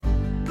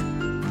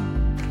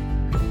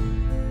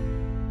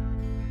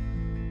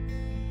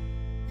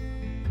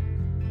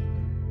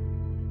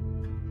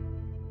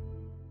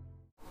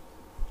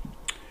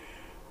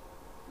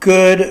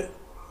Good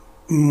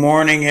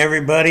morning,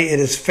 everybody.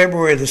 It is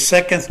February the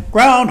 2nd,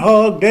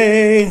 Groundhog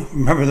Day.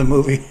 Remember the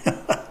movie?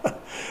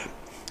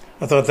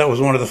 I thought that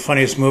was one of the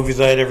funniest movies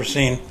I had ever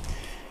seen.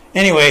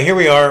 Anyway, here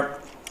we are.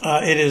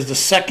 It is the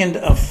 2nd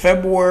of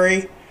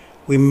February.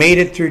 We made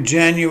it through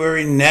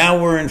January.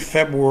 Now we're in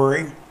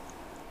February.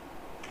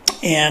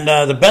 And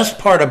the best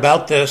part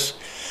about this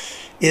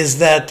is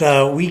that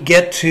we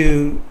get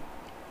to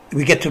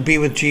be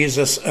with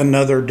Jesus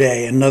another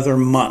day, another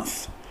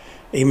month.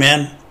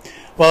 Amen.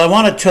 Well, I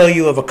want to tell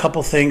you of a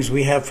couple things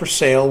we have for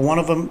sale. One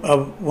of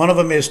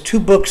them is 2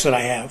 books that I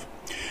have.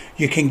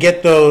 You can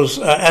get those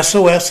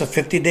SOS, A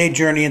 50-Day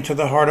Journey into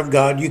the Heart of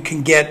God. You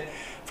can get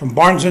from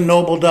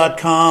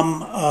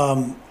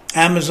barnesandnoble.com,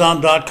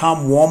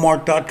 amazon.com,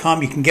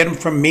 walmart.com. You can get them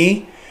from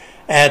me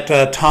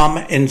at Tom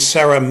and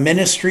Sarah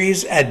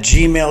Ministries at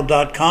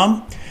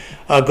gmail.com.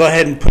 Go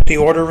ahead and put the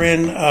order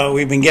in.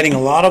 We've been getting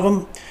a lot of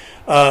them,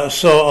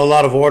 so a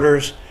lot of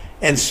orders.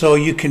 And so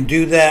you can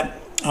do that.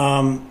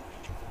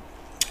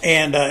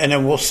 And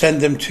then we'll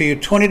send them to you.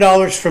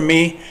 $20 from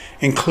me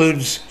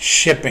includes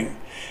shipping,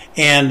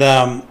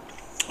 and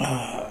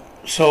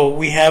so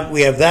we have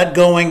that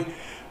going.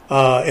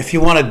 If you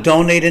want to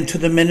donate into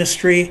the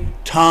ministry,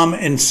 Tom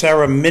and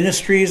Sarah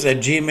Ministries at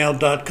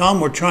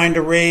gmail.com. We're trying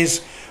to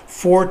raise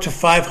 $400 to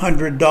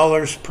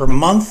 $500 per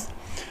month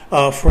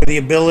for the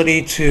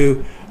ability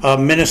to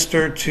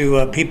minister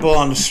to people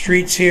on the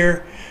streets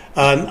here.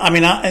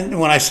 And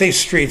when I say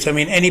streets, I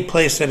mean any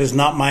place that is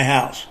not my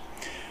house.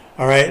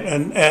 All right,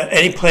 and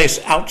any place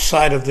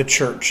outside of the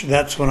church,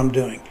 that's what I'm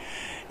doing.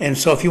 And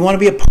so if you want to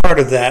be a part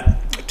of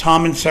that,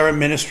 Tom and Sarah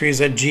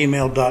Ministries at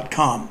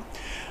gmail.com.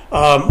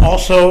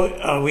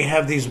 Also, we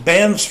have these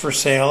bands for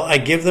sale. I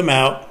give them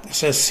out. It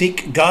says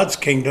Seek God's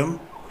Kingdom.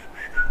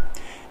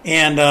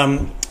 And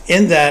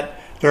in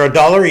that, they're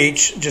 $1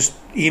 each. Just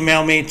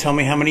email me, tell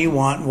me how many you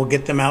want, and we'll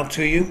get them out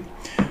to you.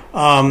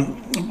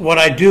 What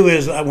I do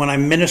is when I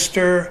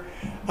minister,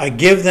 I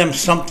give them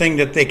something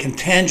that they can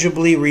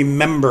tangibly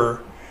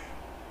remember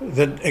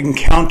the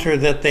encounter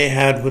that they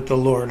had with the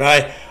Lord.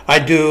 I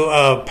do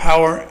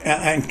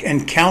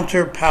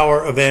encounter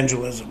power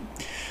evangelism,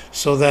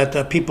 so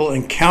that people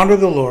encounter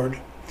the Lord,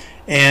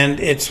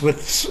 and it's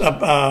with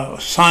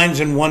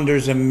signs and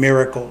wonders and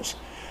miracles,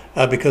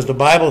 because the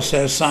Bible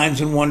says signs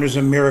and wonders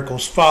and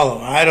miracles follow.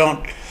 I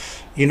don't,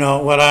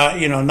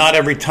 not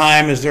every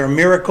time is there a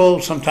miracle.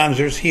 Sometimes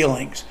there's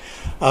healings.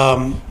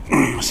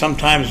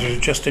 Sometimes there's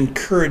just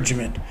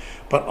encouragement,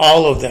 but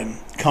all of them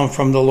come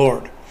from the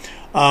Lord.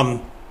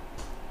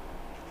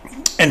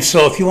 And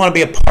so if you want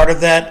to be a part of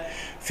that,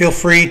 feel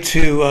free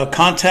to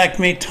contact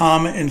me,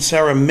 Tom and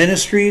Sarah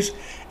Ministries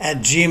at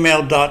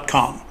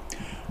gmail.com.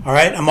 All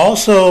right. I'm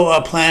also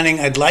planning,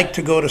 I'd like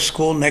to go to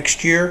school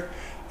next year,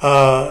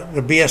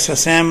 the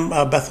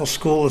BSSM, Bethel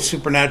School of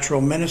Supernatural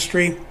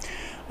Ministry.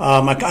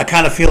 I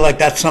kind of feel like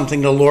that's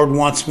something the Lord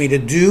wants me to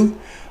do.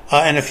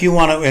 And if you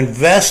want to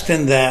invest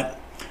in that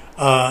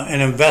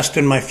and invest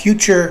in my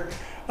future,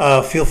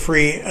 feel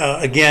free,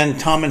 again,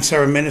 Tom and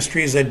Sarah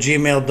Ministries at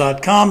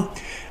gmail.com.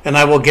 And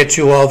I will get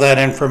you all that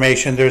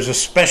information. There's a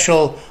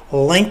special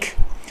link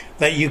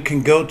that you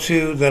can go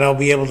to that I'll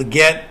be able to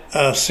get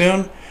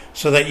soon,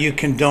 so that you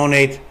can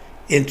donate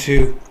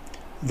into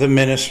the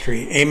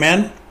ministry.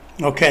 Amen?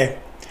 Okay.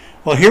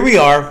 Well, here we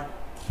are.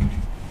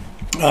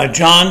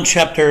 John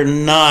chapter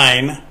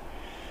 9.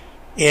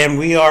 And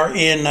we are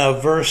in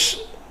verse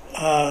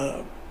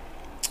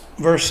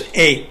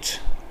 8.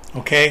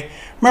 Okay?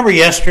 Remember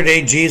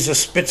yesterday, Jesus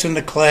spits on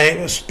the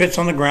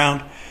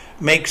ground,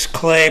 makes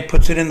clay,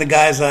 puts it in the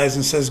guy's eyes,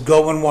 and says,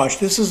 "Go and wash."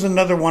 This is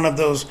another one of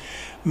those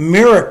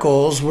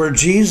miracles where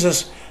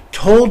Jesus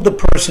told the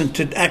person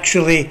to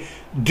actually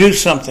do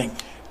something,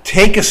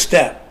 take a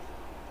step.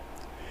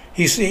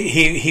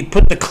 He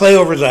put the clay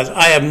over his eyes.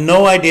 I have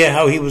no idea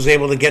how he was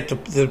able to get to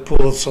the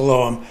pool of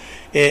Siloam.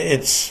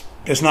 It's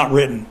not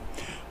written.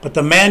 But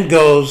the man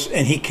goes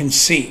and he can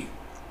see.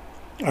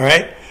 All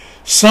right?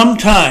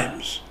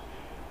 Sometimes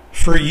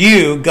for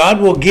you,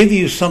 God will give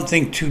you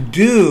something to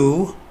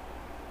do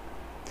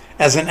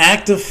as an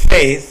act of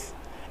faith,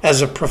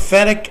 as a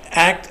prophetic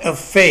act of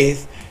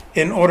faith,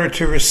 in order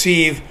to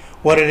receive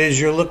what it is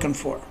you're looking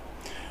for.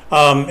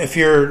 If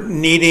you're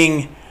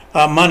needing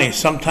money,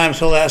 sometimes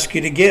he'll ask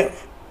you to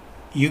give.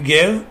 You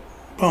give,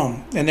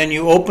 boom, and then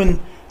you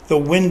open the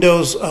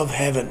windows of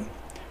heaven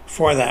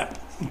for that.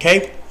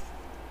 Okay?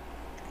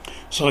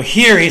 So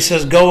here he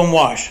says, "Go and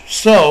wash."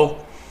 So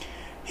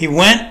he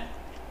went.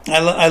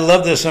 I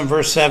love this in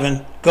verse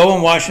 7. Go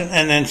and wash it.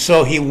 And then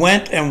so he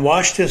went and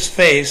washed his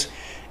face,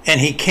 and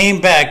he came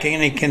back,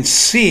 and he can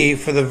see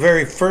for the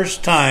very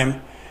first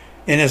time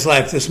in his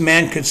life. This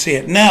man could see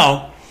it.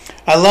 Now,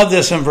 I love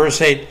this in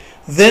verse 8.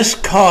 This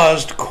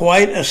caused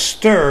quite a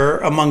stir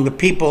among the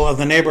people of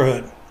the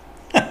neighborhood.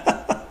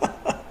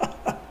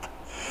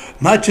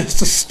 Not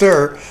just a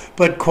stir,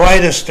 but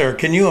quite a stir.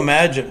 Can you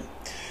imagine?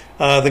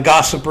 The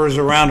gossipers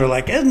around are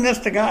like, "Isn't this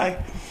the guy?"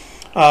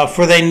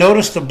 For they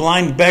noticed the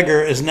blind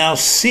beggar is now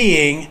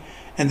seeing,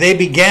 and they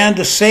began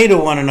to say to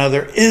one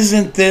another,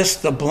 "Isn't this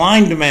the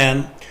blind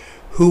man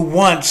who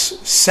once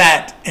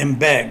sat and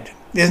begged.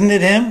 Isn't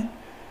it him?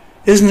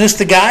 Isn't this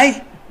the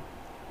guy?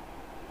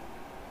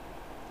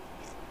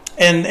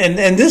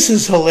 And this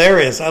is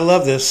hilarious. I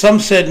love this. Some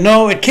said,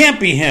 no, it can't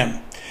be him.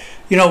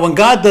 You know, when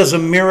God does a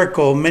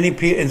miracle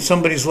in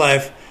somebody's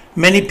life,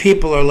 many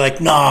people are like,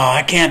 no,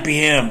 it can't be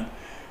him.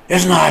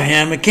 It's not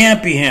him. It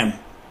can't be him.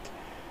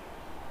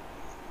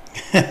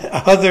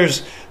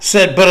 Others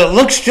said, but it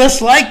looks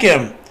just like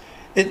him.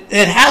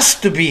 It has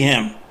to be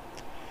him.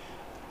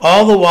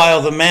 All the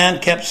while, the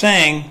man kept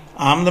saying,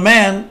 I'm the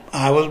man.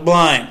 I was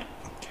blind.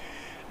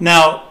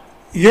 Now,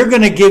 you're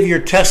going to give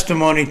your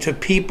testimony to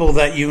people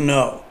that you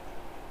know.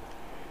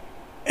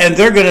 And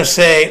they're going to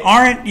say,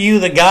 aren't you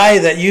the guy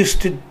that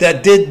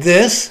did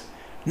this?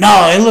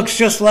 No, it looks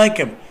just like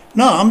him.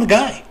 No, I'm the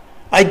guy.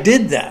 I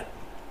did that.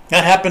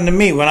 That happened to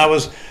me when I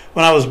was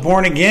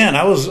born again.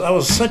 I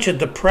was such a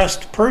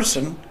depressed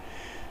person.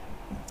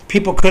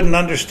 People couldn't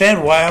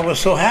understand why I was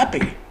so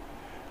happy,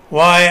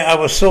 why I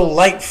was so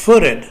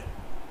light-footed.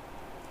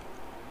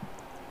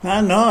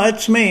 No,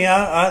 it's me.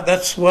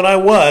 That's what I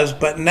was,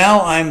 but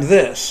now I'm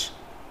this.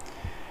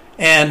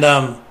 And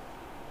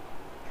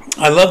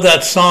I love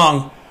that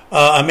song,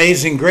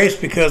 Amazing Grace,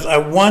 because I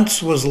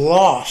once was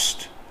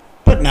lost,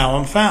 but now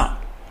I'm found.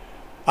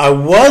 I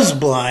was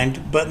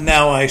blind, but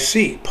now I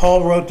see.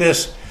 Paul wrote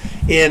this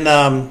in.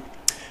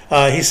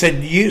 He said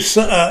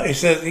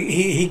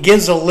he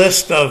gives a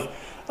list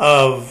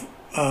of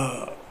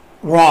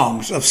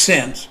wrongs, of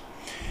sins,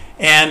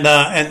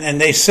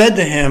 and they said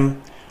to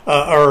him,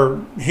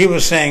 or he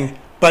was saying,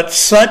 but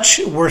such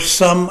were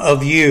some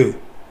of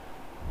you,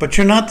 but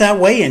you're not that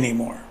way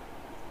anymore.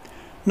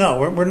 No,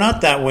 we're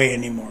not that way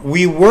anymore.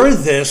 We were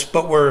this,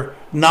 but we're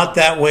not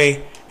that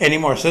way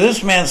anymore. So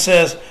this man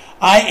says,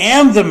 I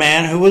am the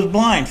man who was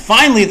blind.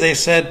 Finally, they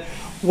said,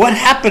 what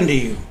happened to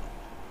you?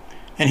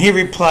 And he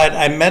replied,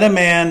 I met a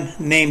man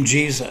named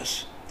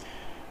Jesus.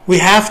 We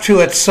have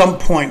to, at some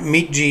point,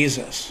 meet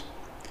Jesus.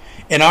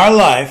 In our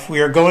life, we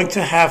are going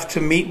to have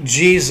to meet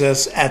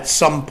Jesus at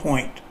some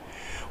point.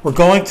 We're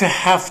going to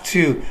have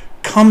to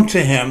come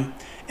to him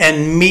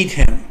and meet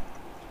him.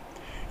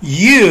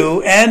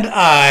 You and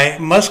I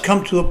must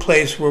come to a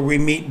place where we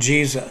meet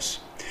Jesus.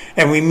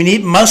 And we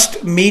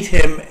must meet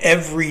him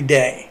every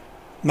day.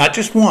 Not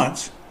just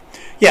once.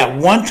 Yeah,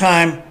 one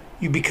time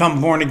you become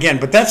born again,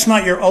 but that's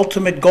not your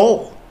ultimate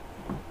goal.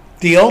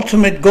 The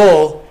ultimate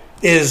goal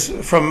is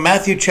from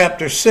Matthew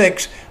chapter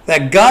 6,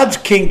 that God's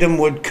kingdom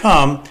would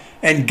come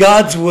and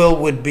God's will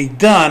would be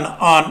done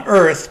on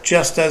earth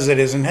just as it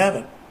is in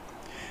heaven.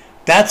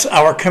 That's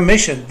our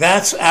commission.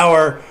 That's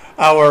our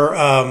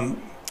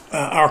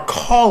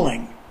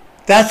calling.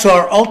 That's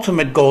our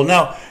ultimate goal.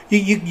 Now,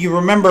 you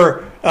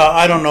remember,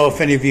 I don't know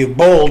if any of you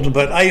bowled,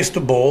 but I used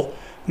to bowl.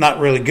 Not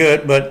really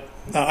good, but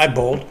I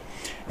bowled.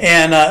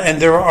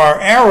 And there are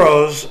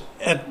arrows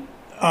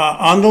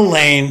on the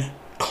lane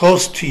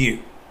close to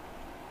you.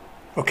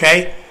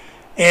 Okay?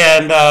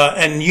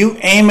 And you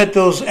aim at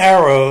those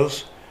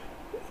arrows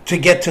to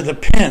get to the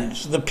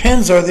pins. The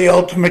pins are the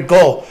ultimate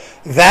goal.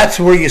 That's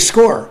where you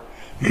score.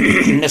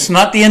 It's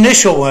not the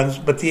initial ones,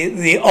 but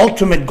the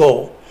ultimate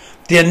goal.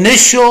 The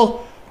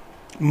initial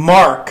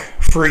mark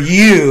for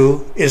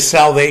you is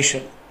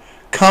salvation.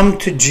 Come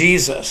to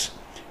Jesus.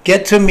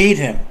 Get to meet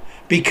him.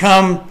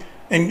 Become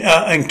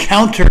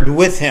encountered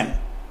with him.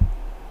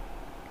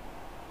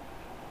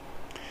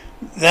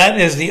 That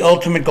is the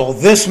ultimate goal.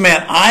 This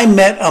man, I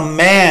met a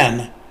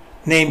man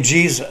named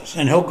Jesus.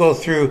 And he'll go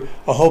through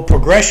a whole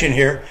progression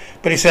here.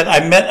 But he said,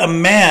 I met a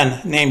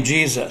man named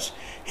Jesus.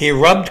 He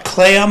rubbed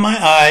clay on my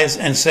eyes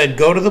and said,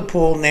 go to the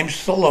pool named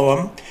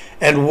Siloam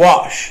and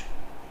wash.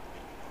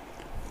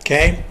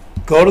 Okay?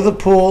 Go to the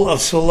pool of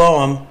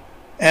Siloam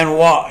and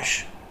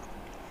wash.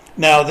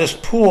 Now, this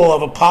pool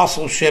of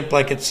apostleship,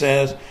 like it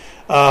says,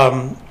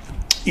 and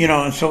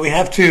so you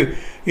have to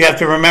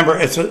remember,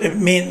 it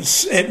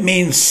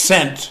means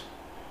sent.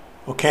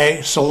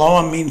 Okay?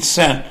 Siloam means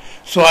sent.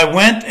 So I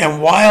went, and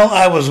while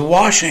I was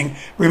washing,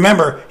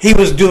 remember, he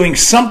was doing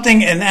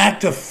something, an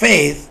act of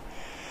faith,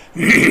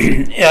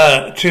 in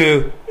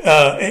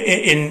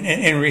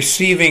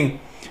receiving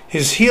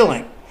his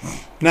healing.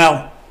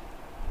 Now,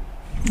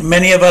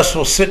 many of us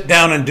will sit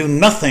down and do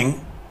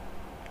nothing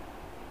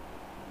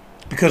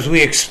because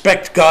we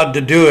expect God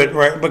to do it,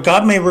 right? But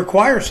God may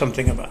require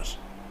something of us.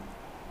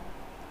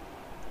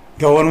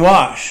 Go and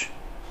wash.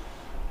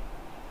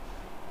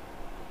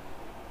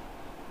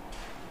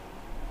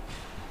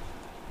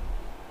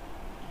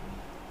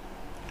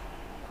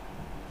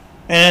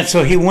 And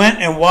so he went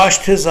and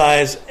washed his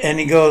eyes, and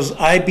he goes,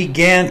 I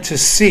began to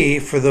see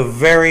for the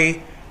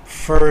very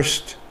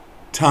first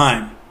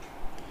time.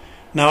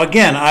 Now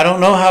again, I don't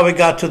know how he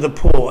got to the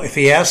pool. If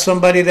he asked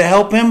somebody to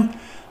help him,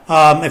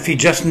 if he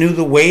just knew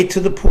the way to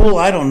the pool,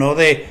 I don't know.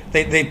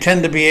 They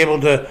tend to be able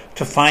to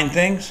find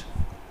things.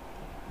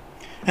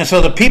 And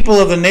so the people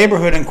of the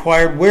neighborhood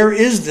inquired, where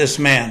is this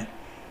man?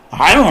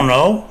 I don't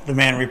know, the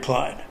man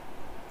replied.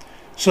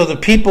 So the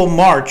people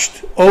marched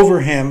him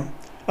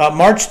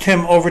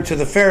over to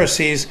the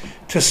Pharisees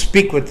to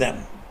speak with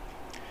them.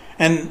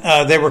 And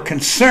they were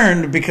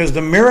concerned because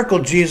the miracle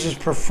Jesus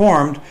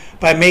performed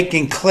by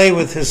making clay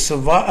with his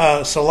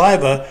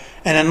saliva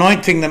and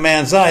anointing the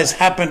man's eyes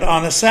happened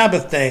on a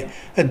Sabbath day,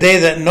 a day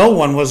that no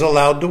one was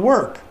allowed to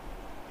work.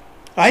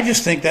 I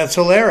just think that's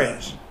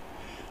hilarious.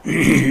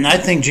 I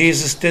think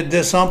Jesus did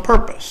this on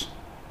purpose.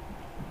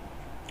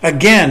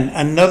 Again,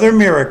 another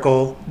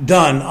miracle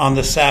done on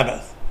the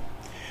Sabbath.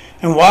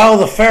 And while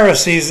the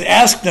Pharisees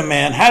asked the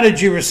man, "How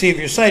did you receive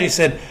your sight?" he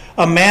said,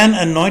 "A man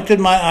anointed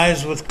my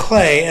eyes with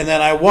clay, and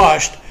then I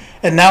washed,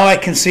 and now I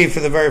can see for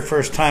the very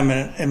first time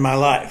in my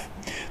life."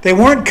 They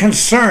weren't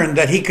concerned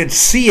that he could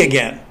see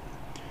again.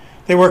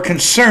 They were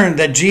concerned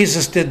that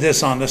Jesus did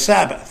this on the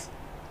Sabbath.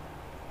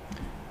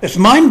 It's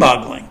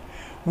mind-boggling.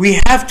 We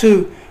have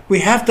to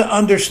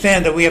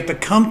understand that we have to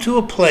come to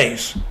a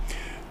place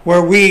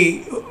where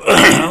we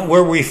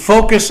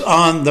focus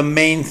on the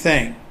main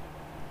thing.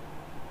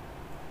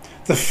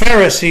 The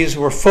Pharisees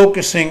were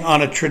focusing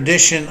on a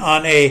tradition,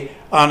 on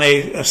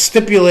a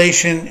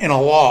stipulation in a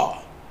law.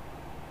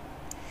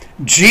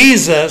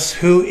 Jesus,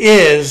 who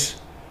is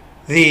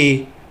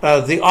the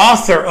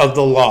author of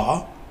the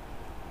law,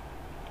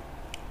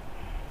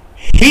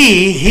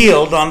 he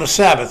healed on the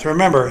Sabbath.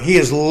 Remember, he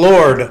is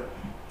Lord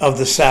of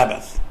the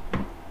Sabbath.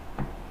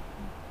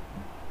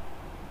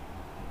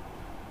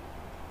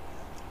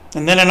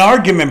 And then an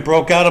argument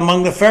broke out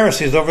among the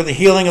Pharisees over the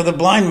healing of the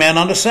blind man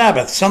on the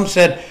Sabbath. Some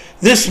said,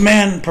 "This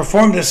man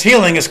performed this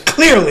healing is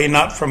clearly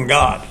not from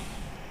God.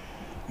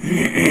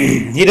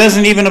 He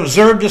doesn't even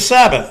observe the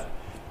Sabbath."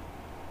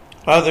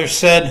 Others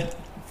said,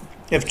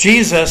 "If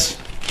Jesus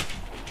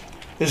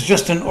is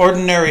just an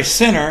ordinary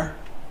sinner,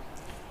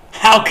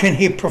 how can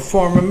he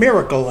perform a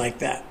miracle like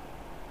that?"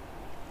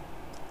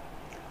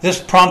 This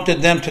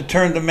prompted them to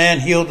turn the man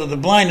healed of the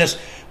blindness,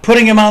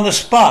 putting him on the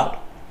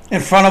spot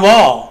in front of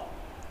all.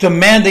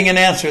 Demanding an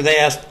answer, they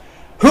asked,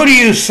 "Who do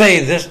you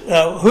say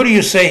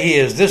he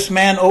is? This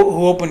man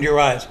who opened your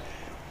eyes?"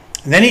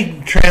 And then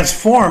he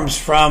transforms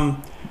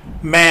from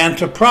man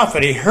to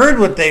prophet. He heard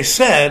what they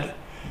said,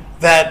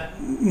 that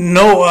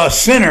no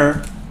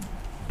sinner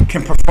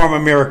can perform a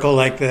miracle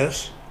like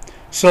this.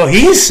 So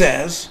he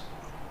says,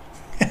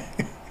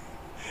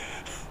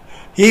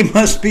 he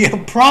must be a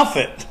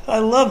prophet. I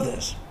love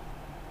this.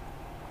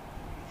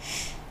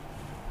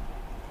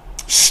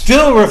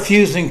 Still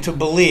refusing to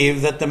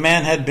believe that the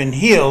man had been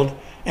healed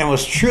and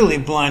was truly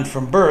blind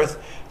from birth,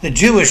 the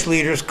Jewish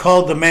leaders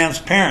called the man's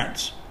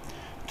parents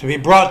to be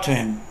brought to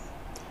him.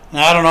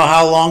 Now, I don't know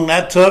how long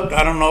that took.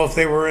 I don't know if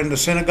they were in the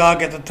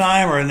synagogue at the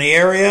time or in the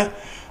area.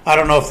 I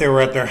don't know if they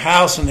were at their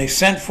house and they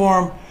sent for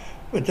him,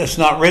 but that's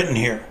not written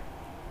here.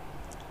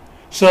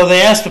 So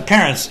they asked the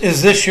parents,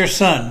 "Is this your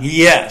son?"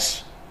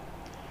 "Yes."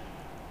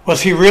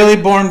 "Was he really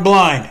born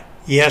blind?"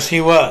 "Yes, he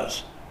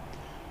was."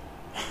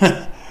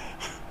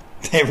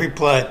 They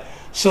replied.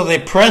 So they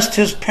pressed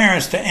his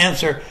parents to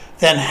answer,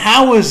 "Then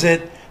how is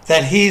it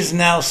that he's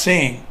now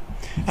seeing?"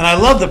 And I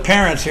love the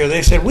parents here.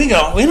 They said, we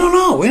don't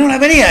know. We don't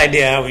have any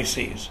idea how he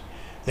sees.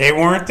 They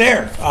weren't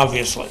there,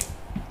 obviously.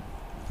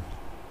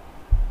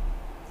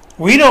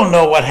 "We don't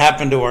know what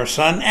happened to our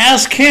son.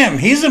 Ask him.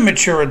 He's a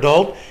mature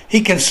adult.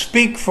 He can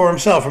speak for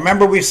himself."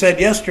 Remember we said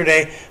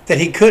yesterday that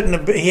he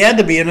had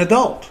to be an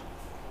adult.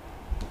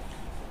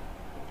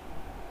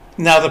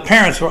 Now, the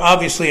parents were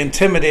obviously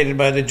intimidated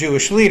by the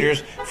Jewish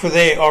leaders, for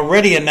they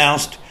already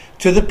announced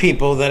to the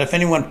people that if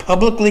anyone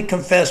publicly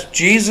confessed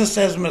Jesus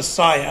as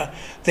Messiah,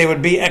 they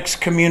would be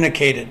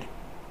excommunicated.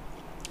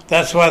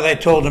 That's why they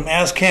told him,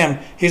 "Ask him.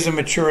 He's a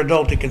mature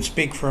adult. He can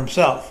speak for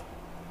himself."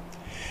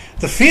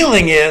 The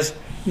feeling is,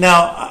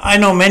 now, I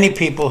know many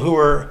people who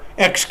were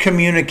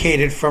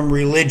excommunicated from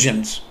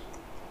religions.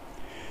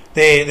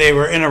 They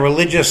were in a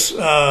religious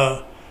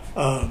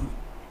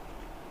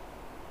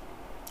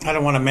I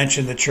don't want to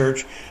mention the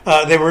church.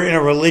 They were in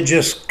a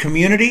religious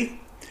community,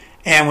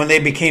 and when they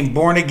became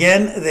born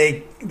again,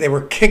 they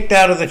were kicked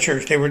out of the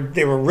church. They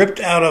were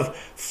ripped out of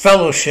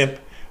fellowship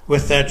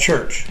with that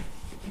church,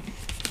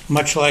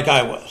 much like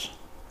I was.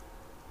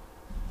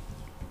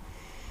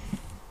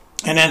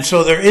 And then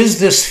so there is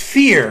this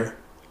fear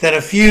that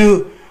if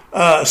you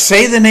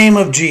say the name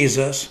of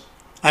Jesus,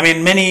 I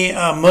mean many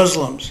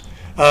Muslims,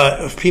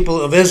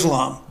 people of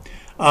Islam,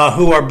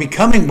 who are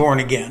becoming born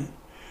again,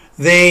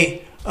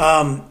 they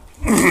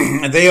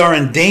are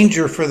in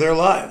danger for their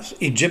lives.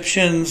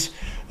 Egyptians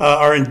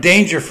are in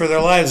danger for their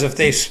lives if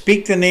they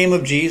speak the name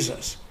of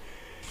Jesus.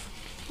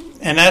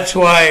 And that's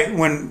why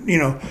when,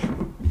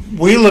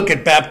 we look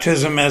at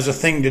baptism as a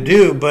thing to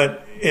do,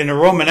 but in the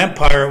Roman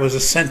Empire, it was a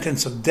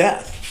sentence of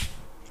death.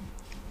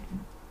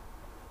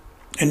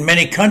 In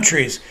many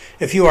countries,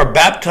 if you are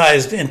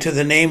baptized into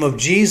the name of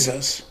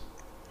Jesus,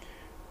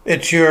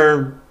 it's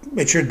your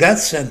death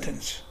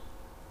sentence.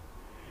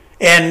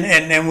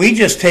 And we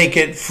just take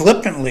it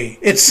flippantly.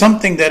 It's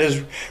something that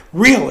is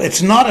real.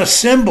 It's not a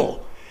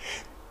symbol.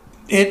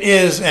 It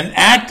is an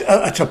act,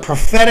 it's a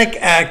prophetic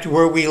act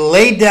where we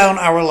lay down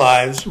our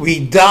lives. We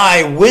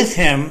die with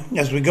him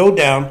as we go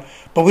down,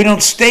 but we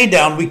don't stay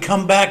down. We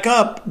come back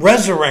up,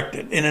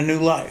 resurrected in a new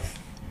life.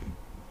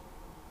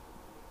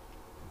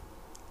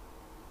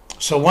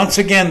 So once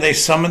again, they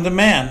summoned the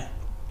man,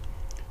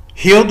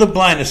 healed the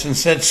blindness, and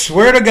said,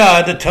 "Swear to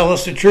God to tell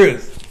us the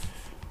truth.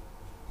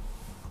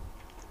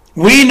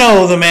 We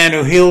know the man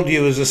who healed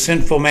you is a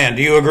sinful man.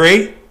 Do you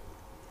agree?"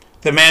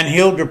 The man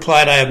healed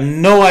replied, "I have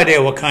no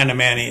idea what kind of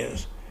man he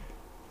is.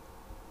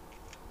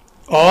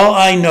 All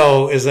I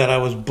know is that I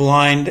was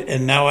blind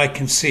and now I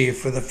can see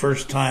for the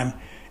first time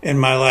in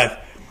my life."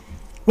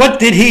 "What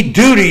did he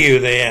do to you?"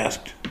 they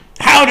asked.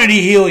 "How did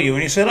he heal you?"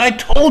 And he said, "I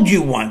told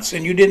you once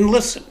and you didn't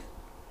listen.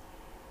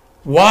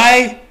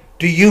 Why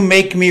do you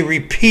make me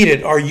repeat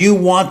it? Are you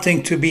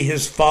wanting to be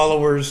his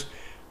followers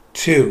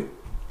too?"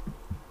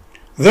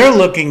 They're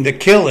looking to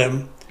kill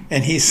him,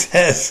 and he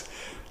says,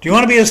 "Do you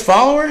want to be his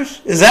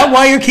followers? Is that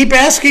why you keep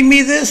asking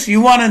me this?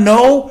 You want to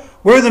know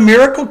where the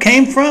miracle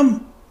came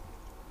from?"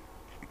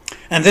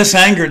 And this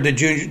angered the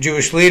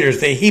Jewish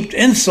leaders. They heaped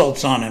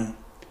insults on him.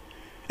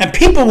 And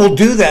people will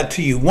do that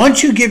to you.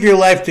 Once you give your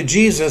life to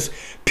Jesus,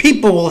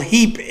 people will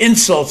heap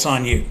insults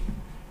on you.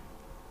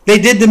 They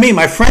did to me.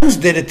 My friends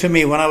did it to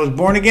me when I was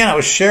born again. I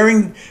was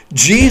sharing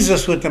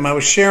Jesus with them. I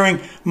was sharing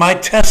my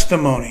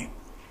testimony.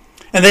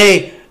 And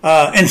they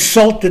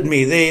insulted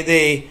me.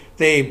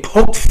 They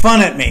poked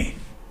fun at me.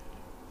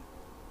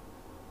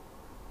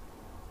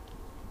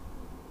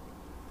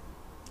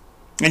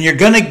 And you're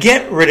going to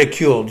get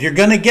ridiculed. You're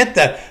going to get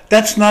that.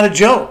 That's not a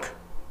joke.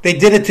 They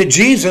did it to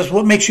Jesus.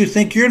 What makes you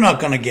think you're not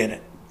going to get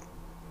it?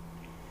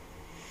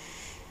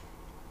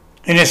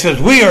 And it says,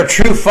 "We are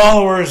true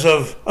followers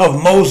of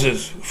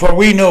Moses, for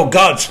we know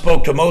God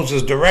spoke to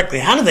Moses directly."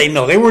 How do they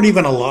know? They weren't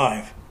even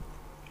alive.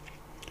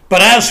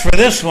 "But as for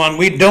this one,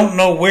 we don't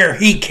know where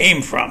he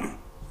came from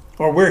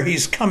or where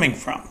he's coming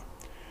from."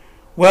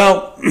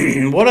 "Well,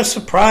 what a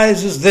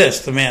surprise is this,"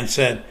 the man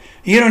said.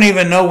 "You don't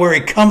even know where he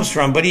comes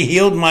from, but he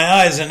healed my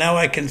eyes and now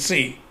I can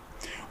see.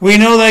 We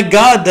know that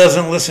God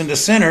doesn't listen to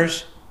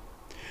sinners,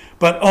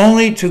 but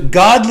only to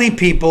godly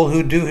people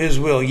who do his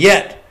will.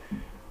 Yet,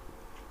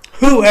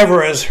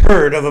 whoever has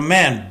heard of a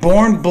man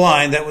born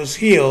blind that was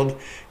healed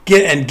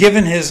and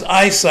given his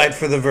eyesight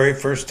for the very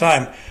first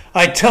time?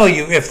 I tell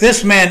you, if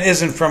this man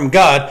isn't from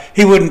God,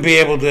 he wouldn't be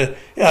able to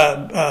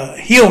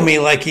heal me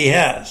like he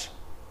has."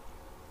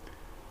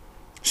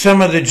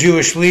 Some of the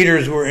Jewish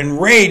leaders were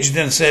enraged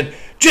and said,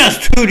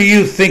 "Just who do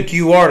you think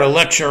you are to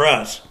lecture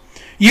us?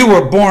 You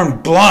were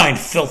born blind,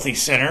 filthy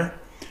sinner."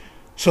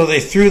 So they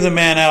threw the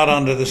man out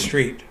onto the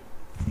street.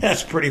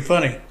 That's pretty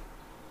funny.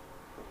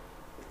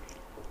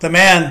 The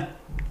man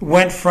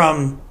went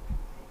from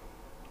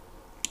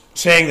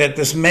saying that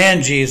this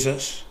man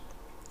Jesus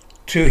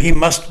to he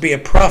must be a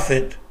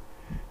prophet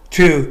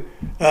to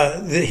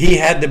that he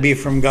had to be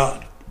from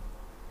God.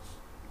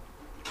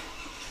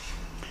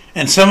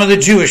 And some of the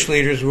Jewish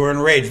leaders were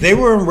enraged. They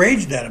were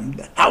enraged at him.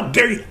 How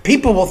dare you?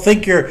 People will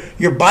think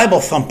you're Bible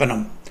thumping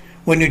them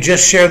when you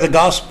just share the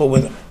gospel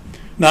with them.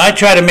 Now, I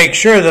try to make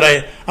sure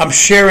that I'm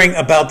sharing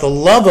about the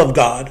love of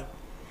God,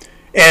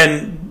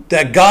 and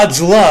that God's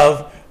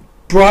love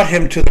brought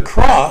him to the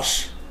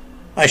cross.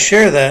 I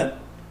share that.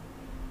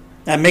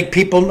 I let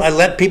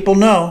people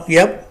know,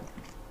 yep,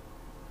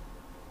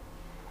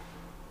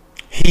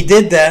 he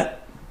did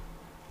that.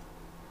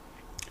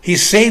 He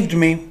saved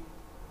me.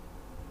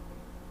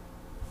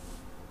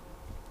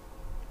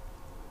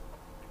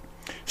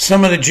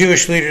 Some of the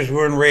Jewish leaders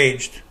were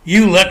enraged.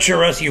 "You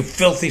lecture us, you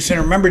filthy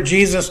sinner." Remember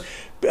Jesus?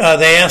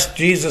 They asked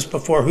Jesus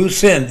before, who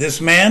sinned,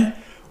 this man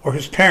or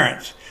his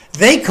parents?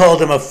 They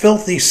called him a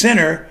filthy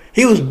sinner.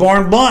 He was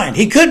born blind.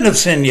 He couldn't have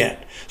sinned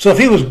yet. So if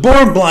he was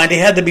born blind, he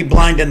had to be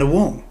blind in the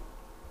womb.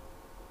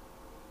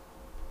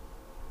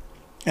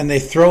 And they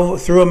threw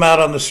him out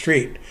on the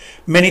street.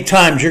 Many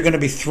times you're going to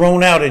be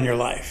thrown out in your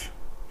life.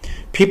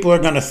 People are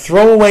going to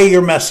throw away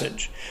your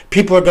message.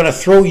 People are going to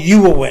throw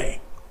you away.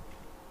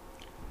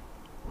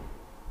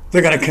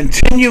 They're going to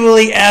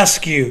continually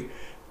ask you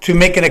to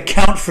make an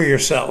account for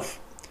yourself.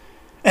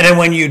 And then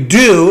when you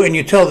do and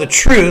you tell the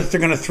truth,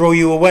 they're going to throw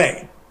you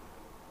away.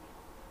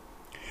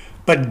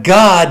 But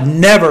God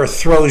never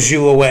throws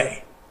you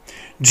away.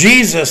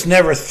 Jesus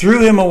never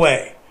threw him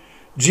away.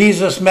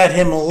 Jesus met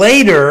him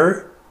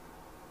later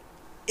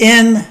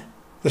in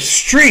the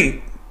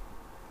street.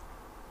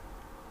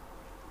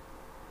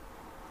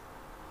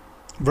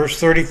 Verse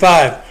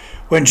 35.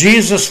 When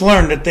Jesus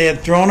learned that they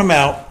had thrown him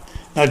out,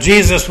 now,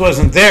 Jesus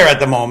wasn't there at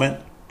the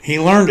moment. He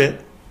learned it.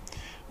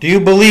 "Do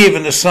you believe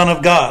in the Son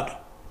of God?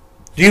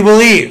 Do you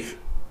believe?"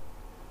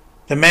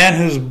 The man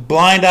whose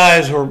blind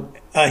eyes were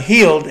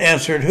healed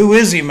answered, "Who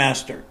is he,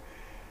 Master?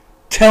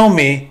 Tell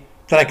me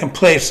that I can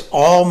place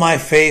all my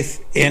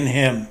faith in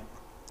him."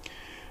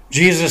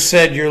 Jesus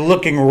said, "You're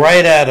looking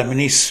right at him,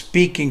 and he's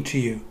speaking to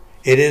you.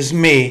 It is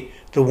me,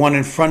 the one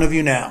in front of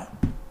you now."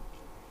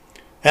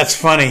 That's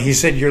funny. He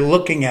said, "You're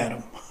looking at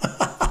him."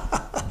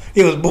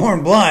 He was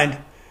born blind.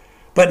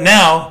 But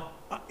now,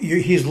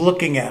 he's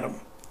looking at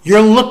him. You're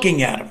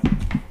looking at him.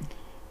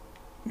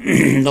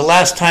 The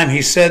last time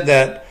he said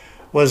that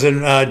was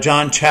in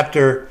John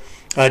chapter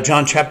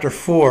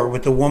 4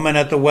 with the woman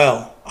at the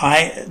well.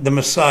 I, the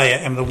Messiah,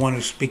 am the one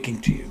who's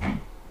speaking to you.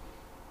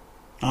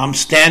 I'm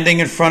standing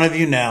in front of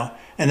you now,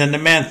 And then the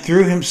man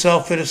threw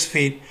himself at his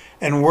feet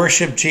and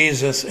worshiped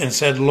Jesus and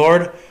said,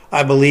 Lord,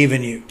 I believe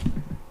in you.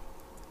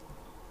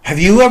 Have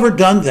you ever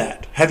done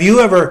that? Have you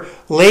ever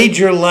laid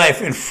your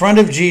life in front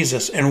of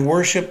Jesus and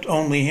worshiped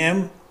only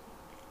him?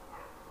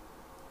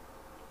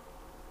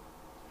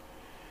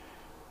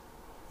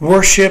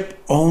 Worship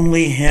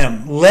only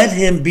him. Let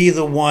him be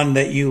the one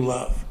that you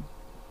love.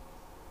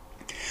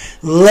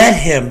 Let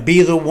him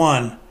be the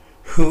one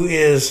who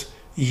is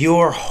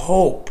your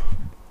hope.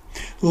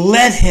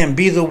 Let him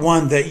be the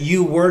one that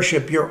you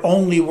worship, your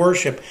only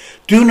worship.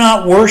 Do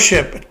not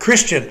worship,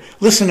 Christian,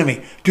 listen to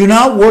me. Do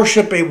not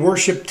worship a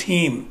worship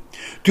team.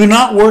 Do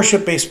not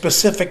worship a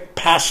specific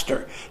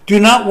pastor. Do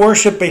not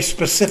worship a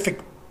specific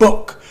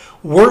book.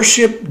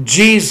 Worship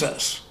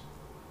Jesus.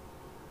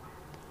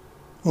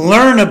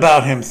 Learn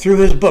about him through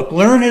his book.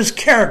 Learn his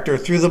character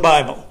through the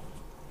Bible.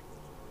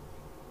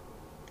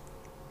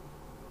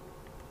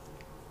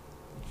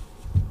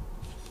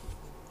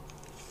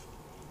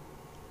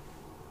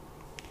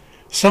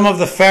 Some of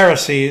the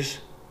Pharisees,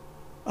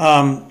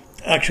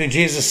 actually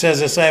Jesus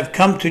says this, I have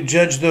come to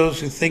judge those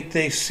who think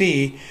they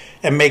see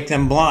and make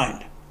them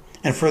blind.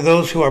 And for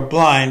those who are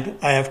blind,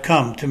 I have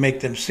come to make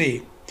them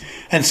see.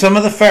 And some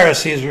of the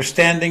Pharisees were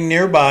standing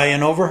nearby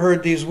and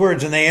overheard these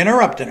words, and they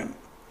interrupted him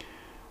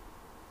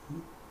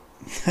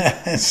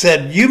and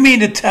said, you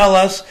mean to tell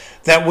us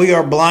that we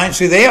are blind?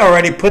 See, they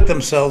already put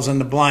themselves in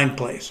the blind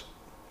place.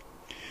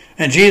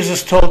 And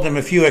Jesus told them,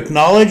 if you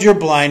acknowledge your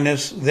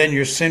blindness, then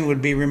your sin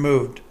would be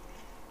removed.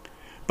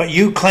 But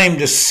you claim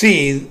to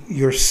see,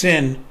 your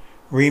sin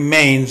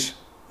remains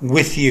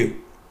with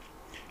you.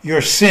 Your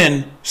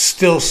sin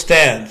still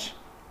stands.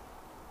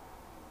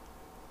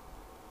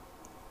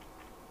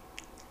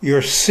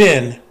 Your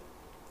sin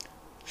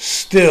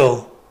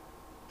still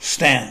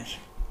stands.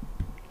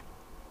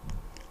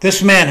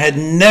 This man had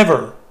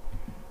never,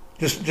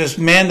 this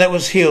man that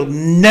was healed,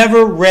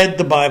 never read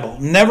the Bible,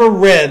 never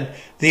read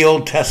the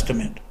Old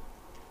Testament.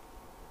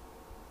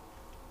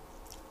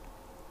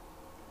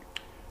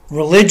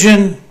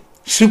 Religion,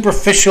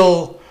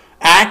 superficial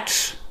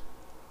acts,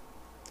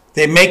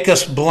 they make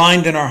us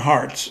blind in our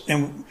hearts,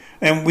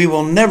 and we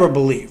will never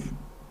believe.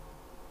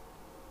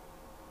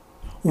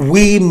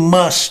 We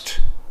must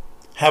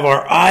have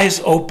our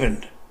eyes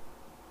opened.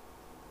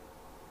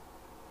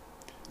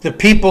 The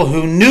people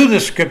who knew the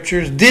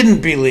scriptures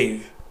didn't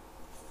believe.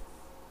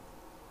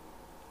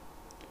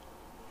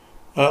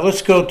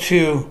 Let's go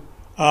to,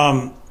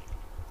 we're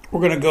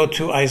going to go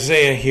to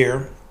Isaiah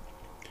here.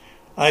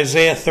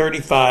 Isaiah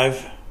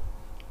 35.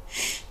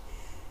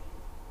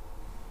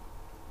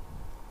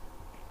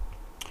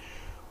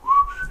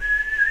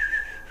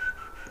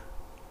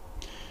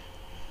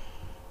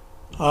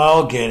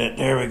 I'll get it.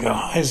 There we go.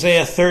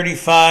 Isaiah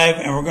 35,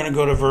 and we're going to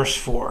go to verse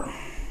 4.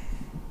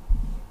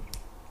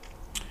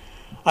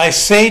 I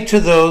say to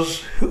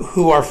those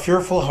who are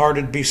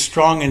fearful-hearted, be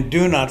strong and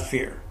do not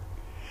fear.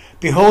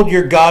 Behold,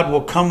 your God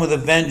will come with a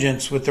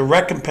vengeance. With the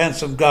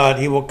recompense of God,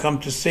 he will come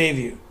to save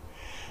you.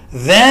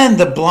 Then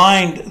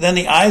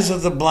the eyes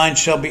of the blind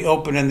shall be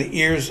opened, and the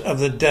ears of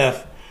the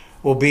deaf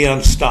will be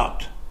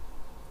unstopped.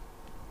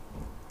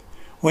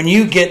 When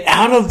you get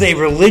out of the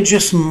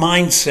religious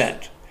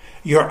mindset,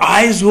 your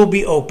eyes will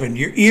be opened,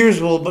 your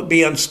ears will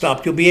be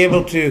unstopped. You'll be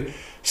able to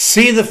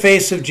see the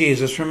face of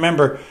Jesus.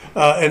 Remember,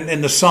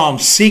 in the Psalm,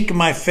 seek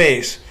my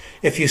face.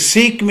 If you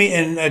seek me,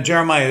 in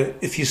Jeremiah,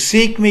 if you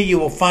seek me, you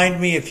will find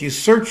me if you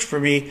search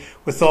for me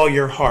with all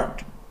your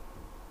heart.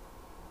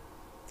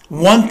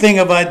 One thing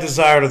have I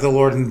desired of the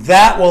Lord, and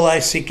that will I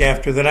seek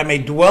after, that I may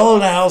dwell in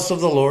the house of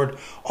the Lord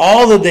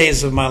all the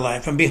days of my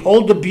life, and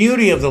behold the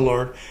beauty of the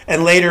Lord.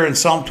 And later in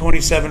Psalm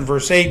 27,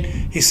 verse 8,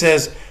 he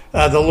says,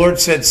 the Lord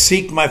said,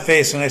 seek my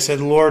face. And I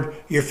said, Lord,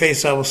 your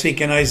face I will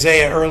seek. In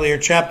Isaiah, earlier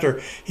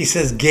chapter, he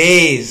says,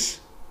 gaze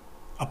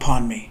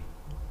upon me.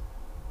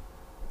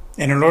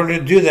 And in order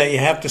to do that, you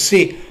have to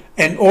see.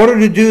 In order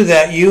to do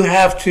that, you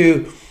have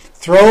to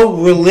throw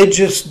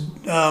religious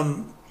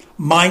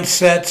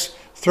mindsets,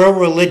 throw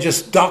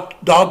religious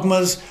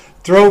dogmas,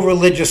 throw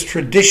religious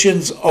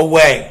traditions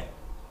away,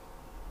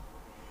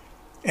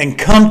 and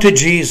come to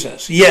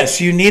Jesus.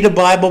 Yes, you need a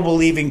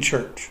Bible-believing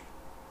church.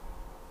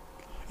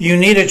 You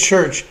need a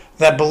church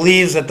that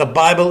believes that the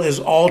Bible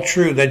is all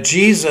true, that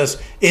Jesus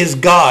is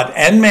God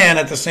and man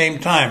at the same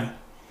time.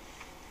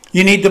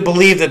 You need to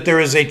believe that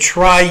there is a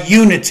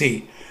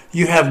triunity.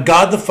 You have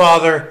God the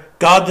Father,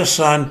 God the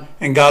Son,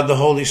 and God the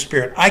Holy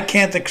Spirit. I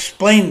can't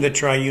explain the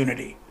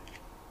triunity.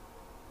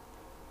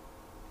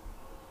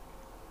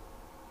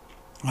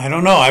 I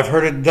don't know. I've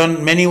heard it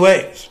done many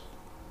ways.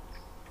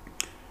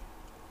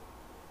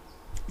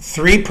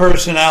 3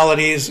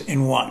 personalities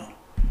in one.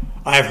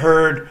 I've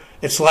heard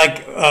it's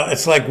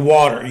like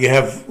water. You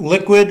have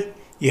liquid,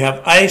 you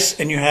have ice,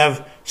 and you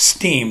have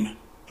steam.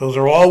 Those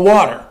are all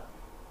water,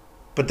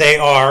 but they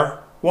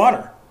are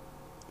water.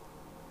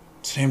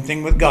 Same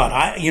thing with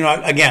God.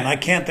 Again, I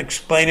can't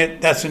explain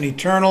it. That's an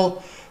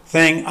eternal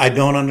thing. I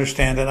don't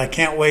understand it. I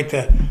can't wait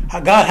to.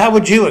 God, how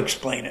would you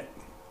explain it?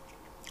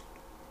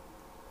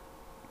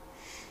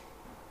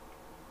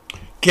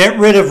 Get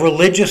rid of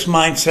religious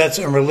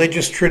mindsets and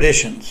religious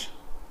traditions.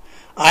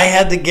 I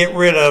had to get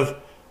rid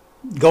of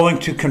going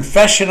to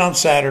confession on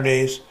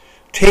Saturdays,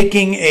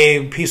 taking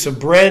a piece of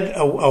bread,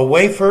 a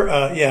wafer,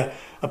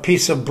 a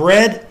piece of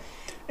bread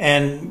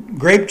and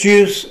grape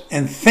juice,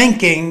 and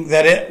thinking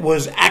that it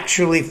was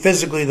actually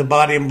physically the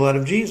body and blood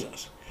of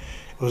Jesus.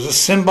 It was a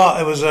symbol.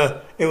 It was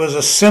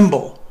a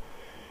symbol.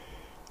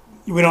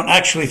 We don't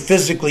actually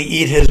physically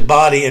eat his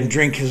body and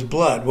drink his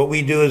blood. What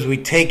we do is we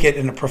take it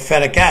in a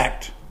prophetic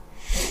act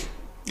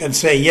and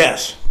say,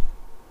 yes,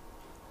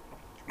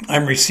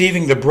 I'm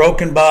receiving the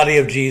broken body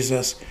of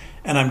Jesus,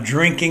 and I'm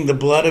drinking the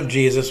blood of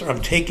Jesus, or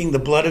I'm taking the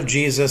blood of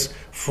Jesus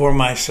for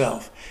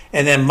myself.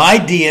 And then my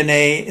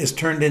DNA is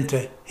turned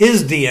into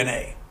his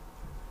DNA.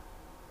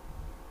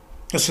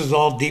 This is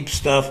all deep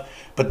stuff,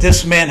 but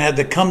this man had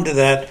to come to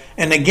that.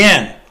 And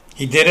again,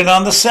 he did it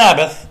on the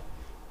Sabbath.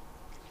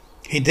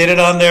 He did it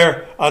on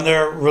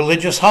their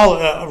religious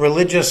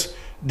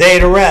day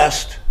to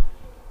rest.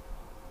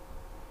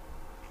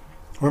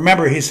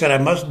 Remember, he said, I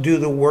must do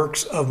the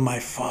works of my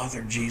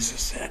Father, Jesus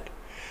said.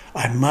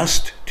 I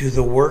must do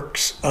the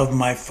works of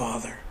my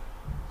Father.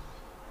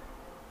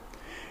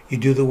 You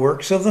do the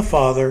works of the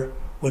Father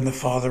when the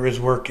Father is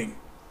working.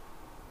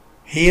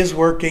 He is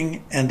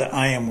working and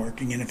I am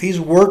working. And if he's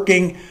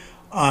working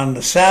on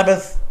the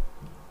Sabbath,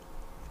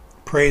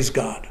 praise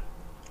God.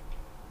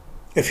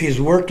 If he's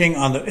working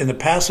in the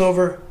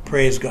Passover,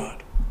 praise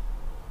God.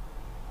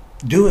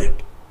 Do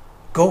it.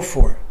 Go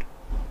for it.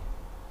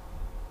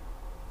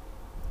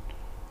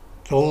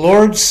 The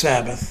Lord's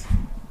Sabbath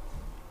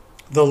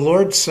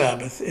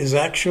is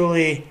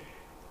actually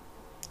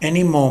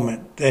any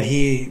moment that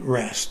he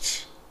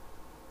rests.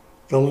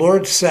 The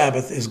Lord's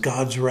Sabbath is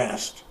God's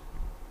rest.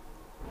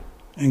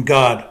 And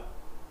God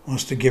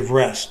wants to give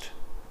rest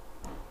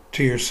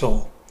to your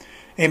soul.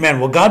 Amen.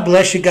 Well, God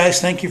bless you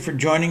guys. Thank you for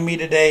joining me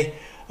today.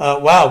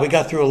 Wow, we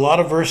got through a lot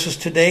of verses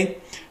today.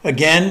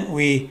 Again,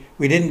 we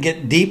didn't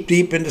get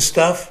deep into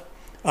stuff.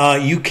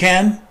 You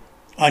can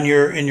in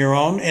your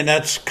own, and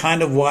that's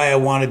kind of why I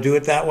want to do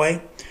it that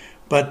way.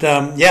 But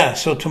yeah,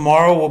 so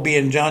tomorrow we'll be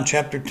in John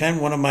chapter 10.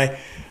 One of my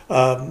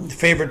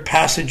favorite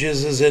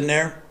passages is in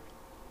there.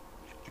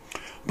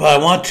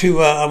 But I want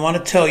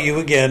to tell you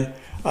again,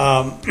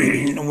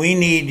 we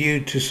need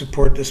you to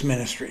support this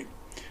ministry,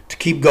 to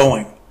keep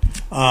going.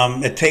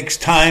 It takes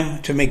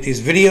time to make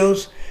these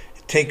videos.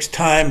 It takes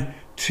time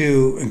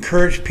to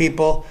encourage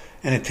people,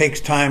 and it takes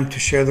time to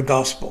share the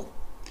gospel.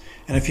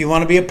 And if you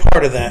want to be a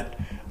part of that,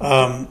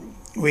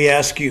 we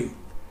ask you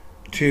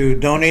to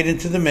donate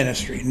into the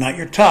ministry, not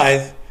your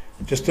tithe,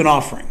 just an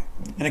offering.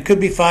 And it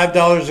could be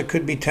 $5, it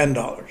could be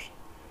 $10.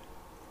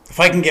 If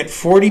I can get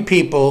 40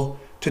 people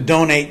to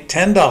donate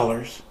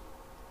 $10,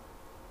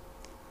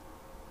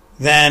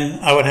 then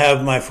I would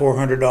have my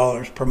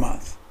 $400 per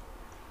month.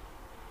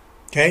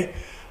 Okay?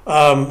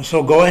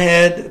 So go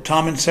ahead,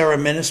 Tom and Sarah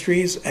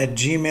Ministries at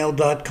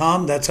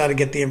gmail.com. That's how to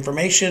get the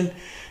information.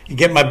 You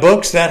get my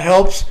books, that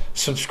helps.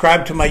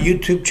 Subscribe to my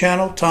YouTube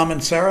channel, Tom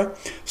and Sarah.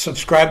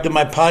 Subscribe to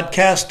my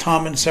podcast,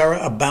 Tom and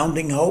Sarah,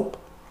 Abounding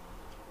Hope.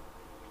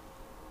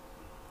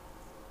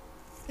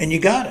 And you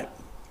got it.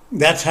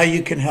 That's how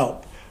you can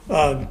help.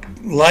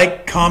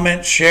 Like,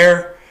 comment,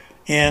 share,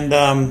 and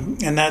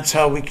that's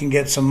how we can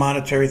get some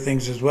monetary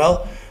things as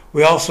well.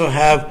 We also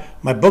have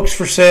my books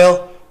for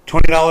sale,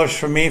 $20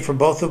 for me for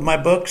both of my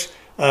books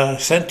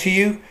sent to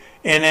you.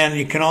 And then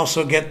you can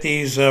also get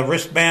these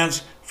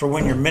wristbands for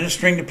when you're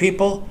ministering to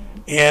people.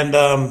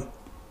 And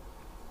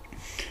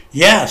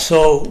yeah,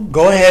 so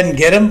go ahead and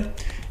get them,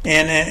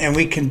 and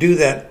we can do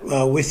that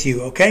with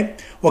you, okay?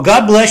 Well,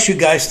 God bless you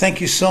guys.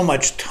 Thank you so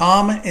much.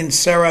 Tom and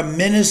Sarah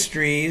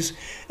Ministries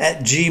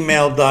at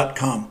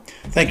gmail.com.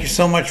 Thank you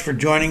so much for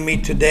joining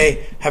me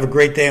today. Have a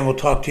great day, and we'll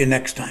talk to you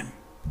next time.